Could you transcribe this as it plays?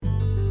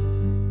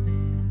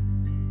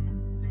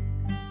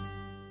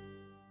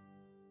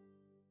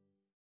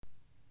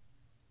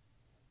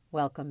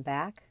Welcome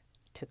back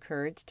to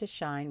Courage to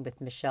Shine with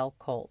Michelle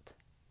Colt.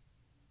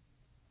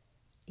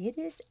 It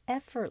is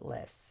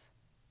effortless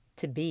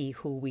to be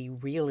who we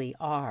really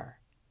are.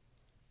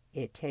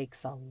 It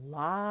takes a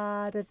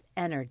lot of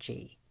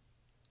energy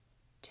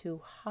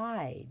to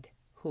hide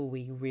who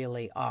we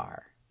really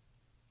are.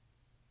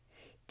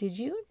 Did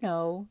you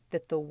know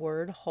that the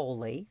word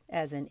holy,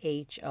 as in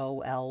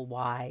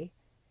Holy,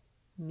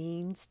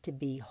 means to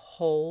be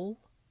whole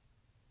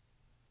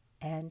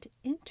and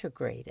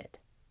integrated?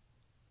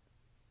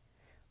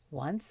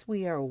 Once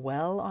we are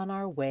well on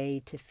our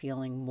way to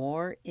feeling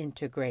more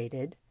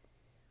integrated,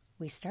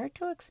 we start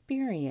to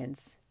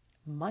experience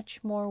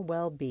much more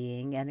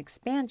well-being and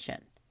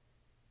expansion.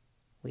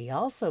 We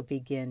also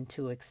begin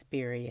to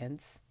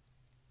experience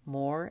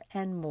more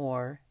and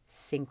more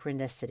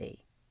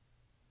synchronicity.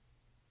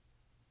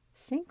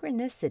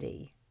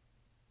 Synchronicity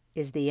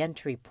is the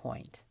entry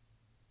point,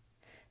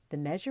 the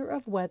measure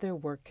of whether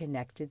we're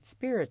connected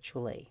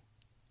spiritually.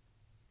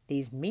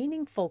 These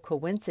meaningful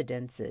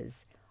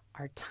coincidences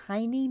are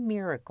tiny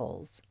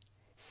miracles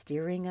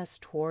steering us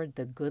toward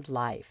the good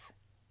life.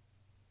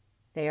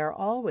 They are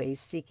always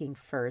seeking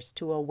first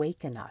to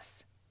awaken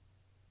us,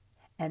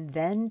 and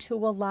then to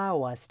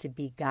allow us to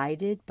be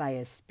guided by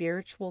a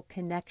spiritual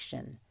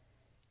connection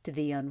to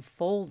the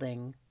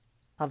unfolding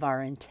of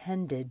our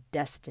intended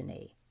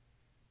destiny.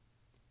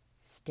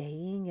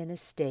 Staying in a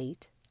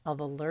state of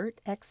alert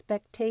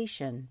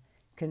expectation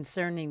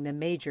concerning the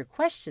major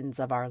questions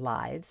of our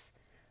lives,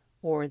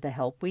 or the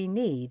help we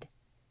need,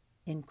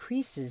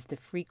 increases the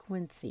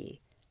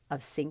frequency of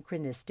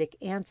synchronistic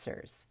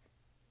answers.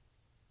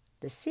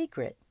 The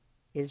secret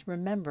is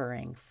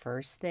remembering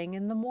first thing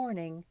in the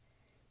morning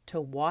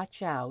to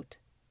watch out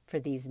for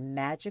these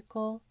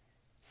magical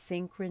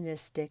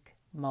synchronistic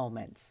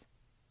moments.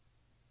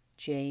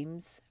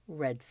 James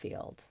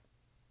Redfield.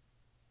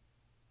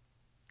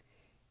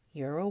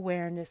 Your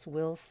awareness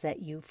will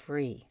set you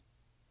free.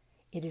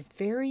 It is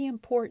very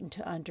important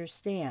to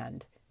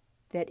understand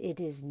that it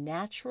is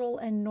natural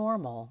and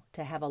normal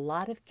to have a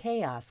lot of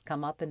chaos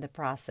come up in the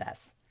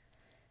process.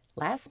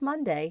 Last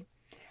Monday,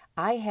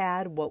 I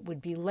had what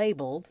would be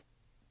labeled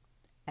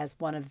as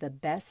one of the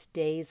best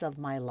days of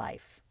my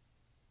life.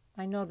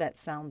 I know that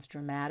sounds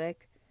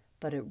dramatic,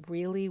 but it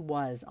really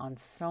was on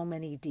so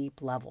many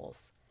deep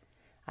levels.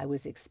 I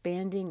was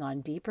expanding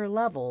on deeper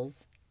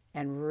levels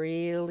and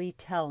really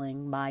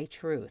telling my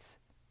truth.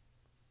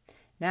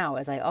 Now,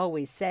 as I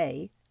always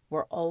say,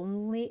 we're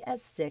only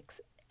as sick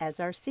as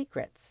our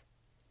secrets.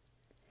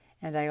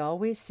 And I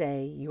always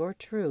say, your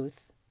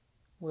truth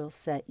will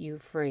set you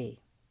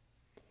free.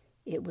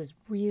 It was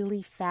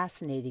really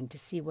fascinating to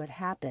see what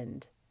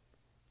happened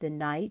the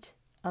night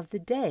of the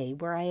day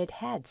where I had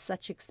had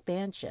such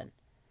expansion.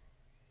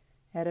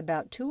 At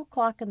about 2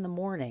 o'clock in the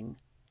morning,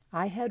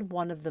 I had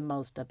one of the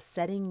most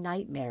upsetting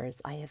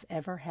nightmares I have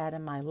ever had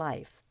in my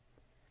life.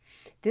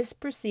 This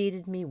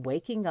preceded me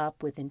waking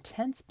up with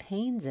intense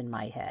pains in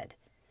my head.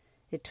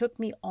 It took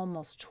me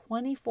almost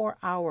 24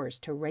 hours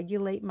to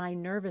regulate my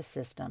nervous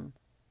system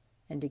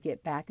and to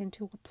get back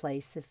into a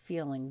place of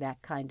feeling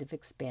that kind of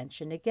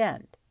expansion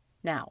again.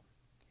 Now,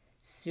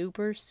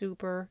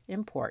 super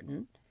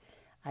important,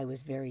 I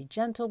was very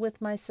gentle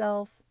with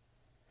myself,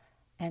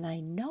 and I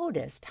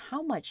noticed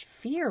how much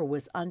fear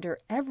was under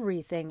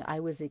everything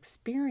I was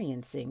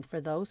experiencing for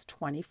those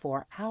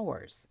 24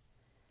 hours.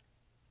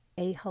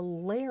 A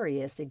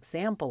hilarious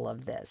example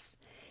of this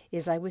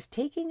is I was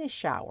taking a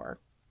shower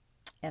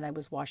and I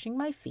was washing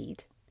my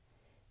feet,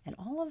 and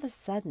all of a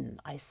sudden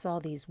I saw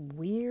these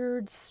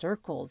weird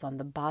circles on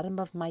the bottom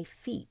of my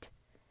feet,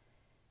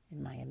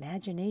 and my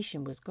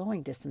imagination was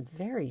going to some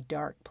very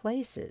dark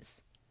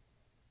places,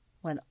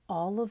 when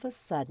all of a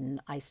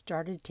sudden I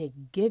started to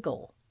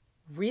giggle,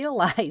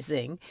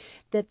 realizing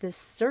that the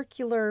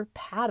circular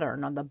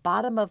pattern on the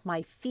bottom of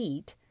my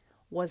feet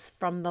was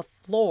from the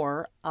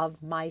floor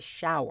of my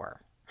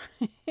shower.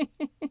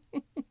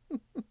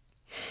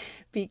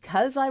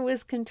 Because I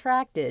was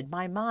contracted,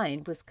 my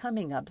mind was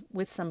coming up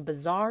with some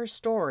bizarre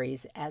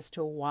stories as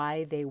to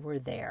why they were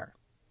there.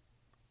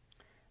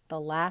 The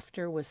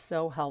laughter was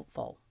so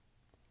helpful.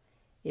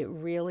 It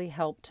really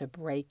helped to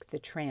break the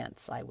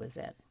trance I was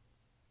in.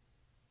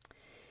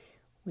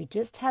 We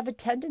just have a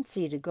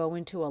tendency to go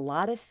into a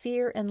lot of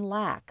fear and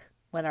lack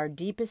when our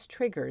deepest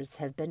triggers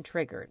have been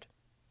triggered.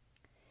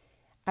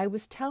 I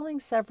was telling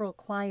several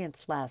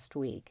clients last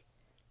week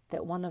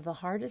that one of the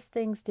hardest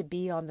things to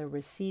be on the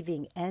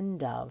receiving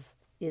end of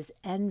is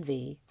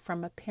envy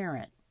from a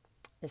parent,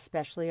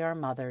 especially our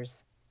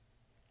mothers.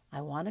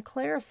 I want to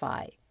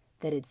clarify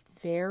that it's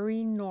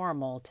very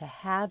normal to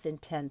have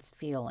intense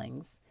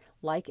feelings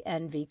like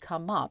envy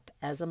come up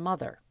as a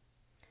mother.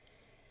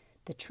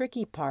 The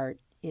tricky part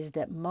is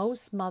that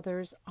most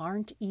mothers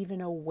aren't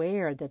even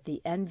aware that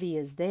the envy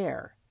is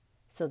there,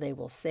 so they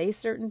will say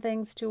certain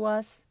things to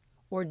us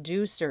or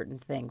do certain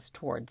things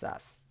towards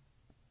us.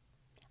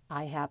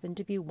 I happen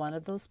to be one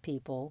of those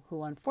people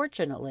who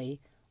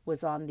unfortunately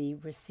was on the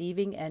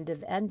receiving end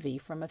of envy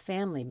from a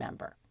family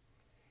member.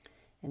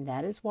 And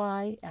that is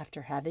why,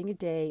 after having a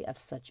day of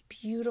such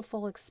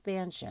beautiful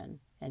expansion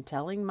and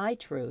telling my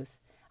truth,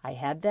 I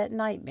had that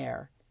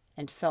nightmare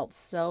and felt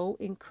so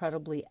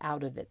incredibly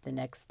out of it the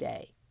next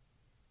day.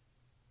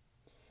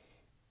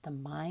 The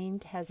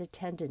mind has a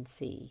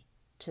tendency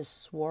to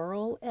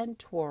swirl and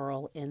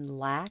twirl in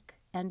lack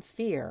and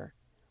fear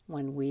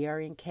when we are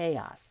in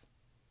chaos.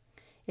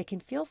 It can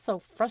feel so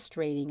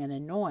frustrating and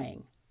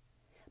annoying,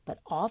 but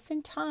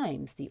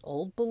oftentimes the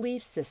old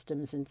belief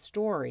systems and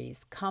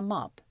stories come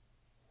up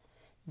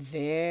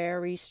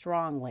very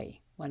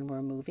strongly when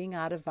we're moving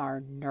out of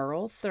our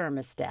neural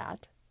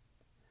thermostat,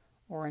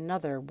 or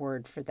another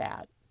word for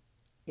that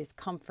is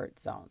comfort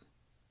zone.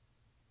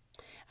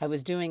 I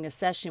was doing a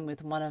session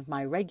with one of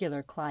my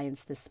regular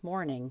clients this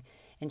morning,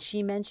 and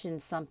she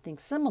mentioned something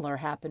similar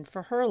happened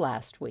for her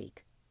last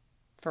week.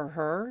 For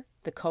her,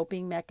 the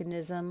coping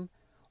mechanism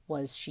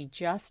was she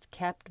just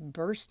kept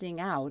bursting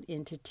out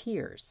into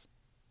tears.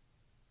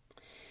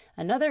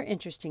 Another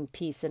interesting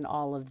piece in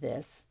all of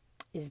this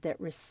is that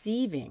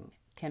receiving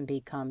can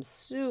become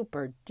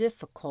super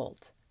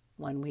difficult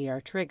when we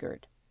are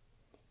triggered.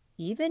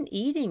 Even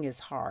eating is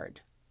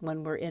hard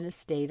when we're in a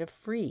state of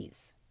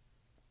freeze.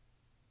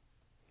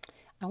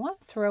 I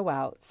want to throw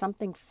out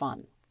something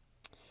fun.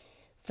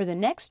 For the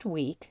next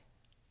week,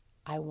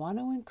 I want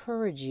to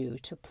encourage you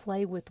to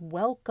play with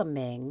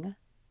welcoming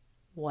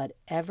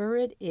whatever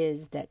it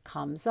is that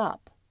comes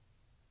up.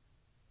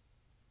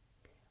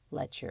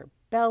 Let your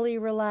belly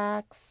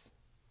relax.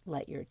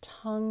 Let your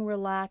tongue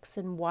relax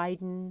and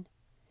widen.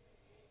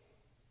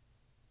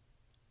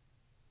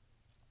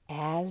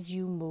 As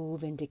you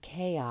move into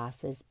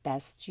chaos as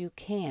best you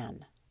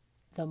can,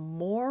 the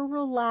more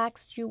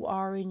relaxed you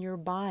are in your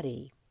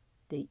body,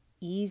 the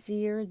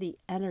easier the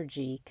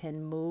energy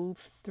can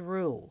move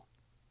through.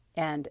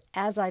 And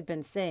as I've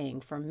been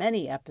saying for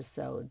many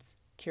episodes,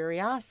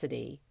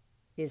 curiosity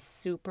is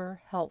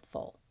super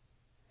helpful.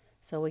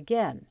 So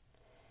again,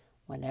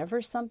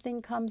 whenever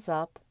something comes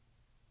up,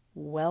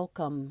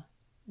 welcome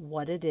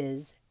what it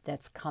is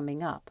that's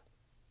coming up.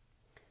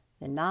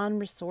 The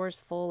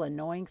non-resourceful,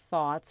 annoying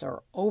thoughts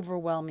or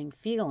overwhelming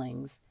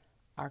feelings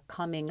are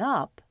coming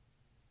up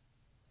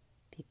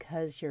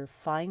because you're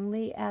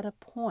finally at a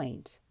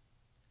point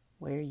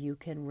where you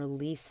can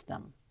release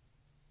them.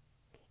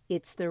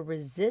 It's the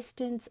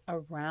resistance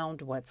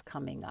around what's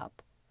coming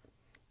up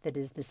that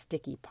is the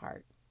sticky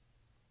part.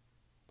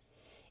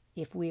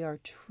 If we are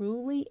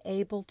truly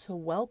able to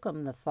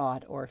welcome the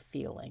thought or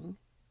feeling,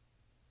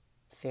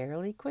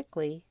 fairly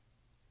quickly,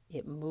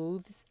 it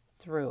moves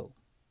through.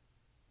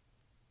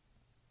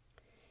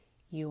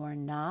 You are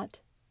not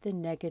the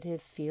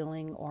negative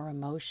feeling or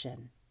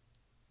emotion.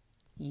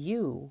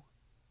 You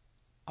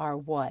are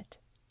what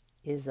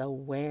is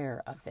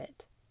aware of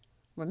it.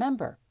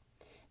 Remember,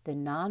 the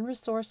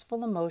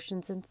non-resourceful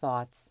emotions and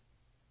thoughts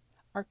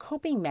are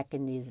coping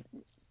mechanisms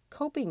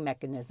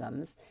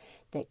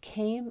that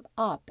came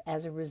up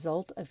as a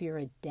result of your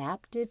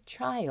adaptive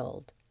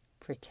child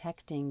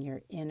protecting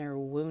your inner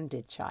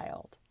wounded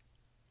child.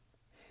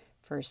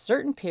 For a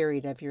certain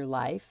period of your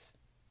life,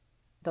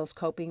 those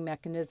coping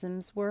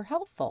mechanisms were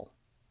helpful.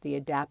 The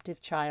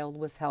adaptive child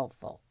was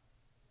helpful.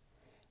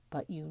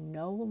 But you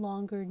no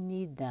longer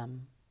need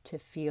them to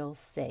feel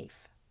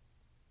safe.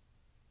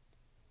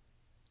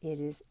 It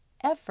is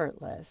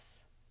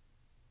effortless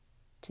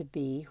to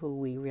be who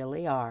we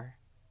really are.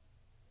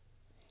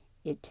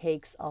 It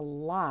takes a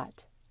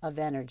lot of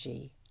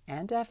energy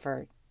and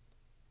effort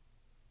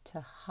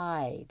to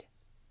hide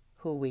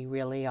who we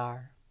really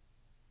are.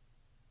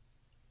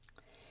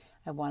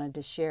 I wanted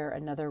to share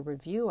another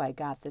review I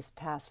got this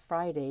past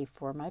Friday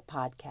for my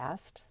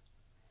podcast,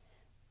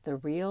 The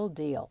Real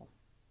Deal.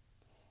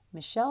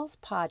 Michelle's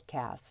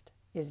podcast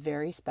is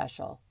very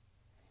special.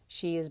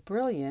 She is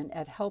brilliant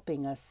at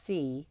helping us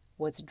see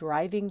what's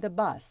driving the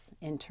bus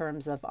in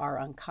terms of our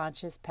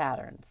unconscious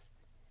patterns.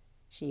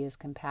 She is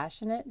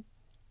compassionate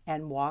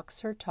and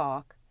walks her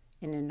talk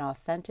in an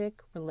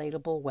authentic,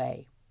 relatable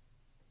way.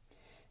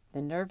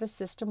 The Nervous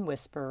System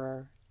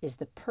Whisperer is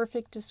the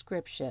perfect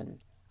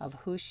description of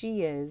who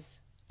she is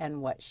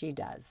and what she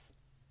does.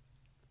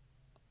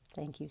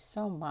 Thank you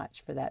so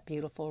much for that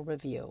beautiful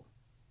review.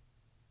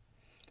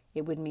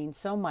 It would mean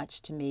so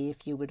much to me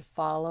if you would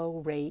follow,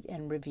 rate,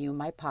 and review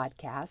my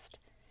podcast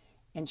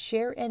and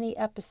share any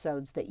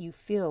episodes that you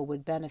feel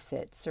would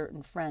benefit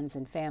certain friends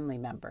and family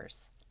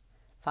members.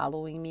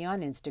 Following me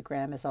on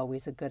Instagram is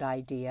always a good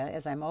idea,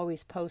 as I'm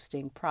always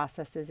posting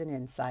processes and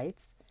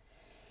insights.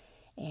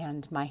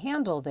 And my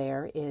handle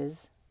there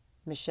is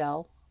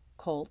Michelle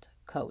Colt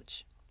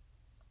Coach.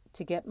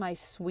 To get my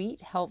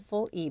sweet,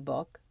 helpful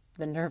ebook,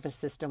 The Nervous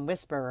System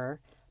Whisperer,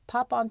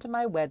 pop onto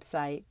my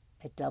website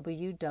at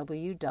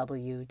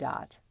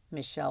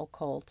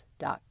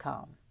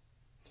www.michellecolt.com.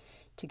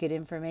 To get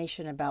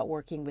information about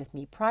working with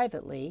me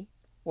privately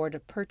or to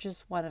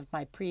purchase one of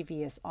my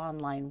previous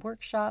online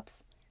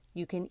workshops,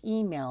 you can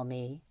email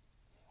me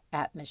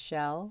at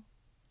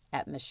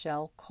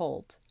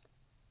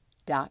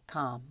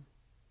michelle@michellecolt.com.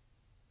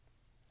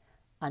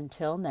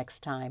 Until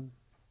next time.